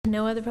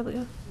No other public?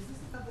 Is this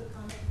a public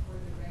comment for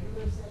the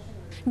regular session?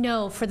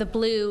 No, for the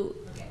blue.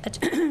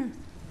 Okay.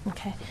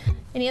 Okay.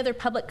 Any other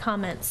public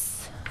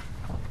comments?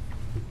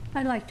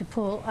 I'd like to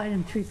pull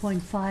item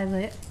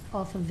 3.5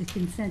 off of the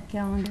consent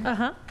calendar.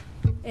 Uh-huh.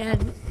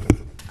 And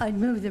I'd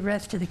move the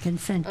rest of the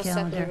consent I'll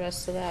calendar. second the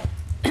rest of that.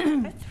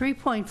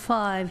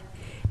 3.5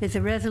 is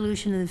a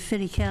resolution of the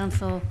City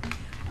Council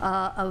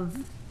of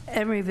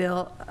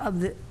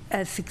Emeryville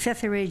as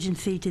successor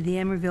agency to the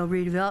Emeryville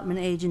Redevelopment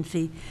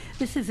Agency.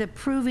 This is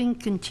approving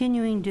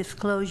continuing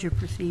disclosure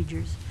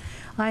procedures.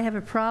 I have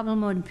a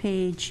problem on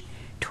page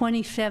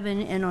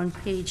 27 and on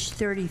page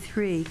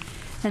 33.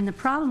 And the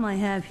problem I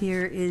have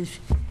here is,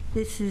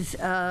 this is,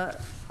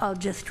 I'll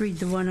just read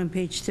the one on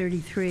page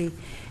 33.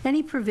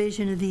 Any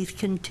provision of these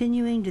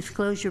continuing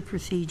disclosure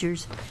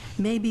procedures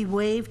may be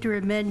waived or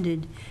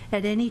amended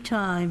at any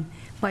time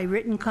by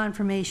written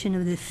confirmation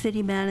of the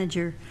city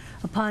manager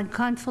upon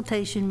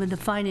consultation with the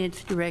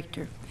finance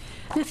director.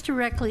 This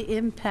directly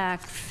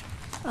impacts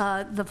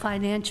the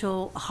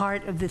financial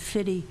heart of the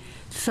city,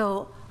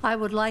 so I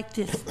would like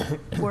this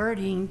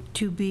wording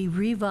to be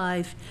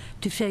revised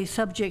to say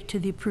subject to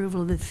the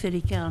approval of the city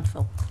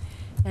council.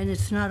 And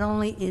it's not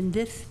only in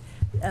this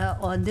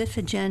on this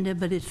agenda,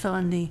 but it's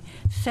on the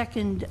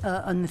second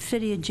on the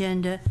city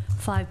agenda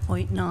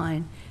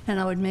 5.9, and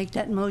I would make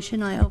that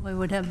motion. I hope I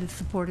would have the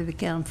support of the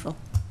council.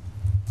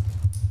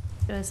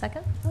 Do a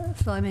second?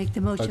 So I make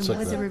the motion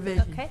with the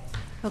revision. Okay.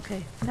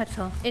 Okay, that's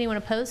all. Anyone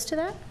opposed to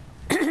that?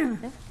 No?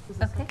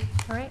 Okay,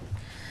 all right.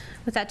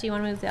 With that, do you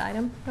want to move the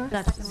item?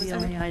 That's the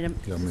only item.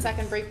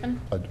 Second, Brinkman?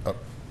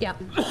 Yeah.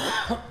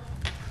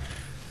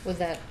 With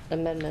that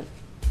amendment.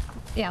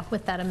 Yeah,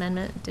 with that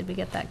amendment. Did we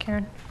get that,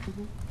 Karen?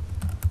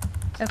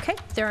 Okay,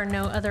 there are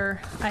no other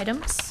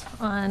items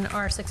on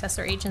our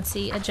successor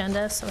agency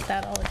agenda, so with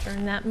that, I'll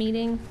adjourn that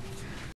meeting.